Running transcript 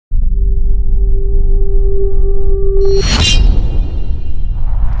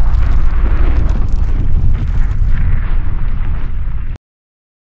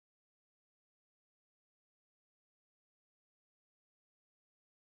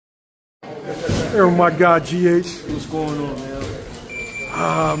Here with my guy GH. What's going on, man?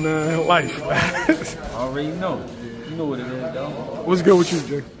 Ah, man, life. I already know. You know what it is, though. What's good with you,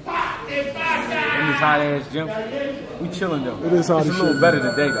 Jay? In this hot ass gym, we chilling though. It is hot. It's a little better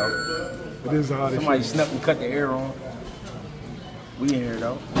today though. It is hot. Somebody snuck and cut the air on. We in here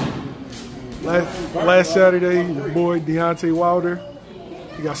though. Last Saturday, your boy Deontay Wilder,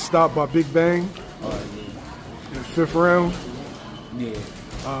 he got stopped by Big Bang in the 5th round. Yeah.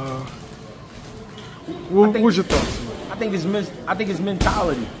 What was your thoughts? I think it's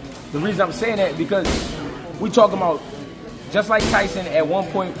mentality. The reason I'm saying that because we talking about just like Tyson at one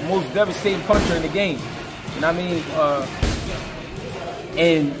point, most devastating puncher in the game. You know what I mean?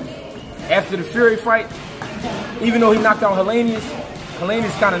 And after the Fury fight, even though he knocked out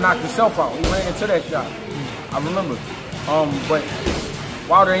Helenius kind of knocked himself out. He ran into that shot. I remember. But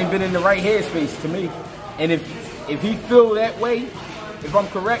Wilder ain't been in the right headspace to me. And if he feel that way, if I'm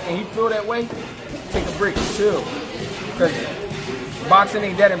correct, and he feel that way, take a break, chill. Because boxing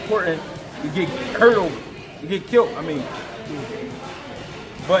ain't that important. You get hurt over, you get killed. I mean,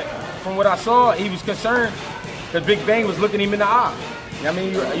 but from what I saw, he was concerned because Big Bang was looking him in the eye. I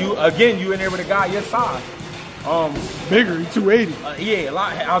mean, you in there with a guy your size. Bigger, 280. Yeah, a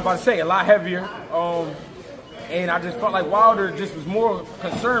lot. I was about to say a lot heavier. And I just felt like Wilder just was more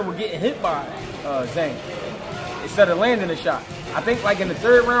concerned with getting hit by Zhang instead of landing a shot. I think like in the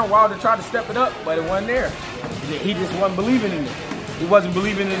 3rd round, Wilder tried to step it up, but it wasn't there. He just wasn't believing in it. He wasn't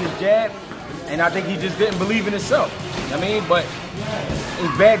believing in his jab, and I think he just didn't believe in himself. I mean, but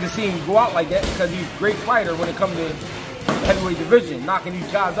it's bad to see him go out like that because he's a great fighter when it comes to heavyweight division, knocking these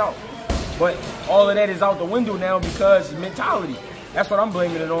guys out. But all of that is out the window now because mentality. That's what I'm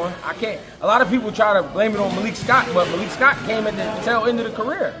blaming it on. I can't. A lot of people try to blame it on Malik Scott, but Malik Scott came at the tail end of the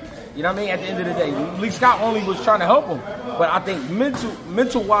career. You know what I mean? At the end of the day, Malik Scott only was trying to help him. But I think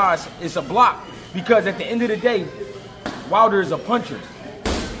mental-wise, it's a block because at the end of the day, Wilder is a puncher.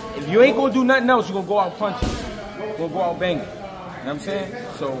 If you ain't gonna do nothing else, you're gonna go out punching. You're gonna go out banging. You know what I'm saying?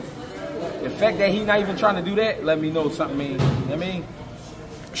 So the fact that he's not even trying to do that, let me know something. You know what I mean?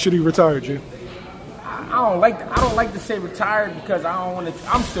 Should he retire, Jay? I don't like to say retired because I don't want to.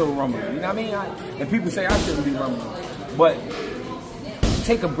 I'm still rumbling. You know what I mean? And people say I shouldn't be rumbling, but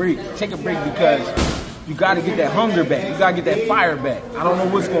take a break. Take a break because you got to get that hunger back. You got to get that fire back. I don't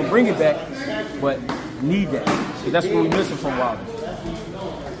know what's going to bring it back, but need that. So that's what we're missing from Wilder.